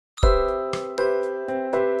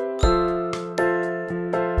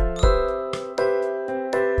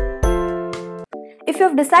you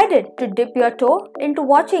have decided to dip your toe into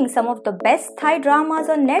watching some of the best Thai dramas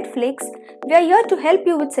on Netflix, we are here to help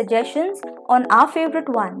you with suggestions on our favorite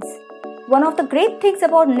ones. One of the great things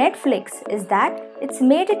about Netflix is that it's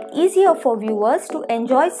made it easier for viewers to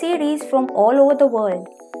enjoy series from all over the world.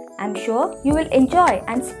 I'm sure you will enjoy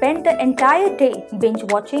and spend the entire day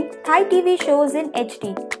binge-watching Thai TV shows in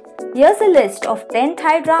HD. Here's a list of 10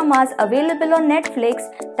 Thai dramas available on Netflix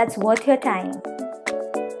that's worth your time.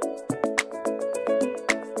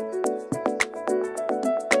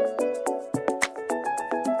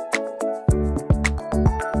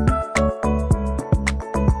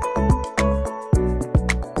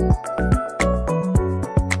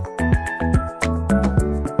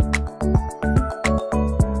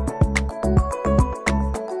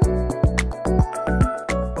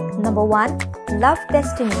 Number 1. Love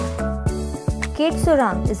Destiny. Kate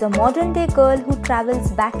Surang is a modern-day girl who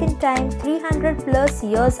travels back in time 300 plus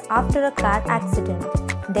years after a car accident.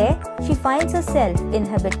 There, she finds herself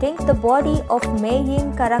inhabiting the body of Mae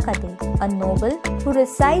Ying Karakade, a noble who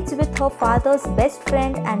resides with her father's best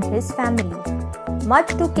friend and his family. Much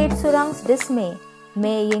to Kate Surang's dismay,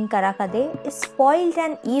 Mae Ying Karakade is spoiled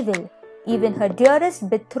and evil. Even her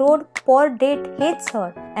dearest betrothed poor date hates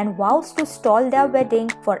her and vows to stall their wedding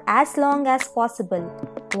for as long as possible.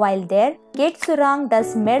 While there, Kate Surang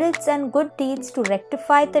does merits and good deeds to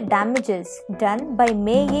rectify the damages done by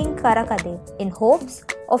Mae Ying Karakade in hopes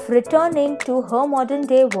of returning to her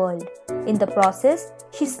modern-day world. In the process,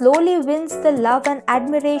 she slowly wins the love and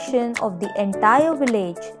admiration of the entire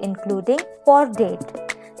village, including poor date.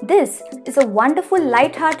 This is a wonderful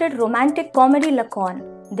light-hearted romantic comedy Lakorn.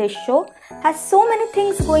 This show has so many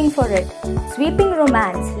things going for it. Sweeping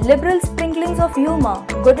romance, liberal sprinklings of humor,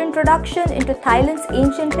 good introduction into Thailand's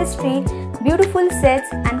ancient history, beautiful sets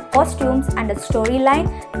and costumes, and a storyline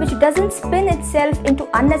which doesn't spin itself into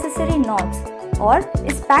unnecessary knots or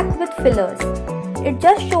is packed with fillers. It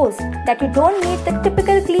just shows that you don't need the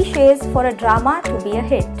typical cliches for a drama to be a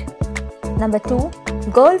hit. Number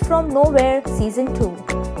 2. Girl from Nowhere Season 2.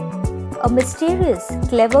 A mysterious,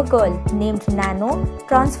 clever girl named Nano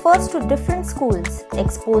transfers to different schools,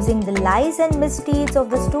 exposing the lies and misdeeds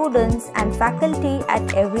of the students and faculty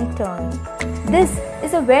at every turn. This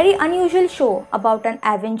is a very unusual show about an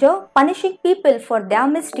Avenger punishing people for their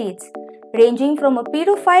misdeeds, ranging from a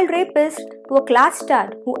pedophile rapist to a class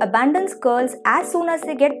stud who abandons girls as soon as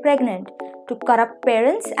they get pregnant, to corrupt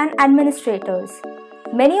parents and administrators.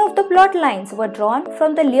 Many of the plot lines were drawn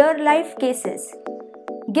from the real-life cases.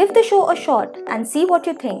 Give the show a shot and see what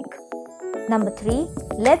you think. Number 3.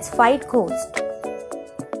 Let's Fight Ghost.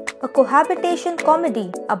 A cohabitation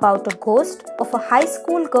comedy about a ghost of a high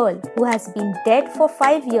school girl who has been dead for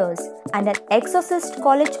 5 years and an exorcist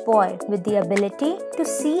college boy with the ability to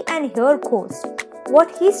see and hear ghosts.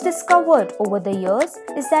 What he's discovered over the years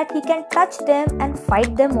is that he can touch them and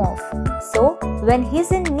fight them off. So, when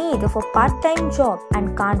he's in need of a part-time job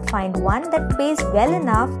and can't find one that pays well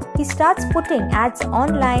enough, he starts putting ads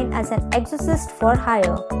online as an exorcist for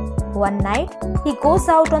hire. One night, he goes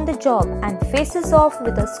out on the job and faces off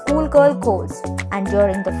with a schoolgirl ghost, and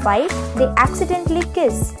during the fight, they accidentally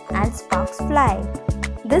kiss and sparks fly.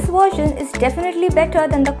 This version is definitely better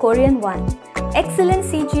than the Korean one. Excellent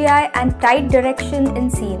CGI and tight direction in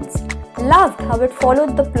scenes. Loved how it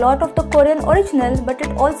followed the plot of the Korean original, but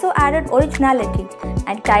it also added originality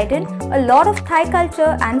and tied in a lot of Thai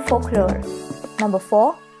culture and folklore. Number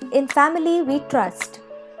 4. In Family We Trust.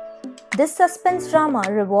 This suspense drama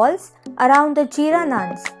revolves around the Jira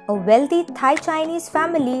nuns, a wealthy Thai-Chinese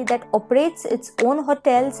family that operates its own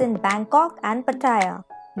hotels in Bangkok and Pattaya.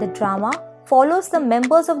 The drama follows the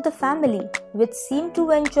members of the family, which seem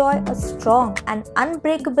to enjoy a strong and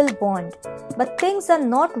unbreakable bond. But things are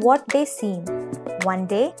not what they seem. One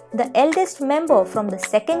day, the eldest member from the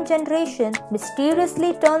second generation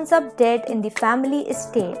mysteriously turns up dead in the family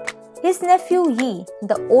estate. His nephew Yi,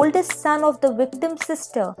 the oldest son of the victim's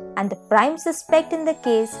sister and the prime suspect in the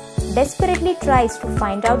case, desperately tries to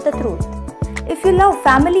find out the truth. If you love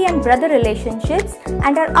family and brother relationships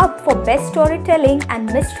and are up for best storytelling and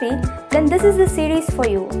mystery, then this is the series for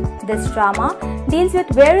you. This drama deals with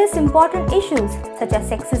various important issues such as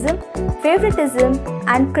sexism, favoritism,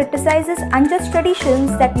 and criticizes unjust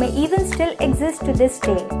traditions that may even still exist to this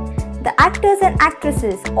day. The actors and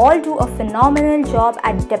actresses all do a phenomenal job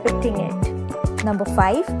at depicting it. Number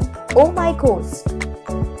 5. Oh My Ghost.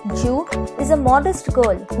 Ju is a modest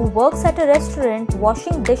girl who works at a restaurant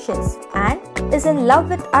washing dishes and is in love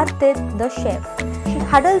with Artit, the chef. She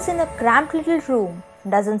huddles in a cramped little room,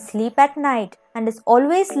 doesn't sleep at night, and is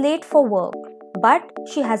always late for work. But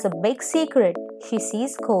she has a big secret: she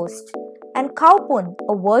sees ghosts. and Kaupun,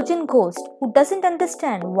 a virgin ghost who doesn't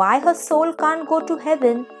understand why her soul can't go to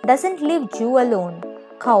heaven, doesn't leave Ju alone.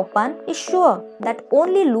 Kaupan is sure that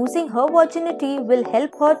only losing her virginity will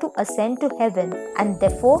help her to ascend to heaven, and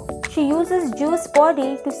therefore she uses Ju's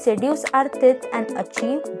body to seduce Artit and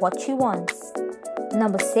achieve what she wants.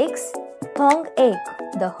 Number 6. Thong Egg,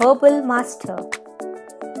 the Herbal Master.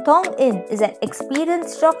 Thong In is an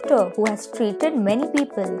experienced doctor who has treated many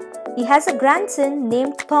people. He has a grandson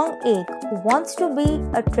named Thong Egg who wants to be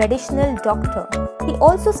a traditional doctor. He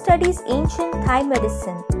also studies ancient Thai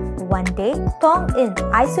medicine. One day, Thong In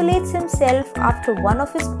isolates himself after one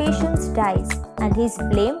of his patients dies and he is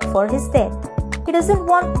blamed for his death. He doesn't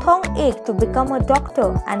want Thong Egg to become a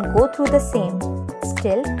doctor and go through the same.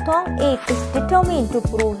 Still, Thong Egg is determined to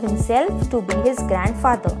prove himself to be his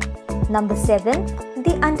grandfather. Number 7.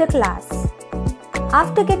 The Underclass.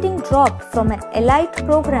 After getting dropped from an elite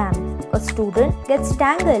program, a student gets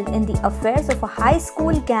tangled in the affairs of a high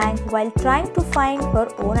school gang while trying to find her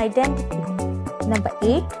own identity. Number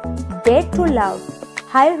 8. Dare to Love,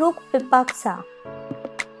 Hairuk Pipaksa.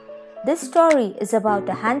 This story is about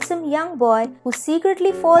a handsome young boy who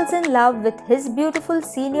secretly falls in love with his beautiful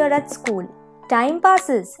senior at school. Time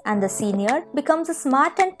passes and the senior becomes a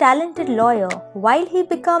smart and talented lawyer while he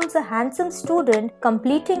becomes a handsome student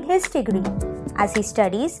completing his degree. As he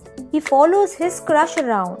studies, he follows his crush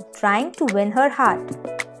around, trying to win her heart.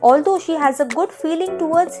 Although she has a good feeling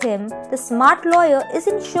towards him, the smart lawyer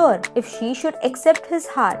isn't sure if she should accept his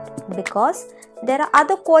heart because there are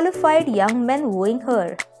other qualified young men wooing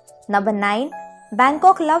her. Number 9.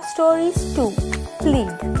 Bangkok Love Stories 2.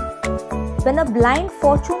 Plead. When a blind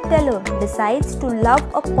fortune teller decides to love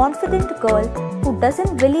a confident girl who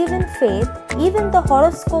doesn't believe in faith, even the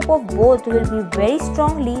horoscope of both will be very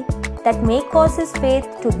strongly that may cause his faith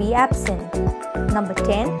to be absent. Number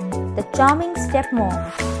 10. The Charming Stepmom.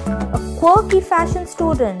 A quirky fashion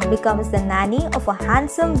student becomes the nanny of a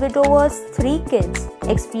handsome widower's 3 kids,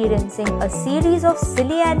 experiencing a series of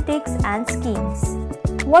silly antics and schemes.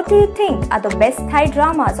 What do you think are the best Thai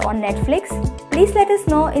dramas on Netflix? Please let us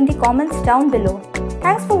know in the comments down below.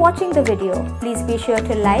 Thanks for watching the video. Please be sure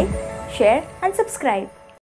to like, share and subscribe.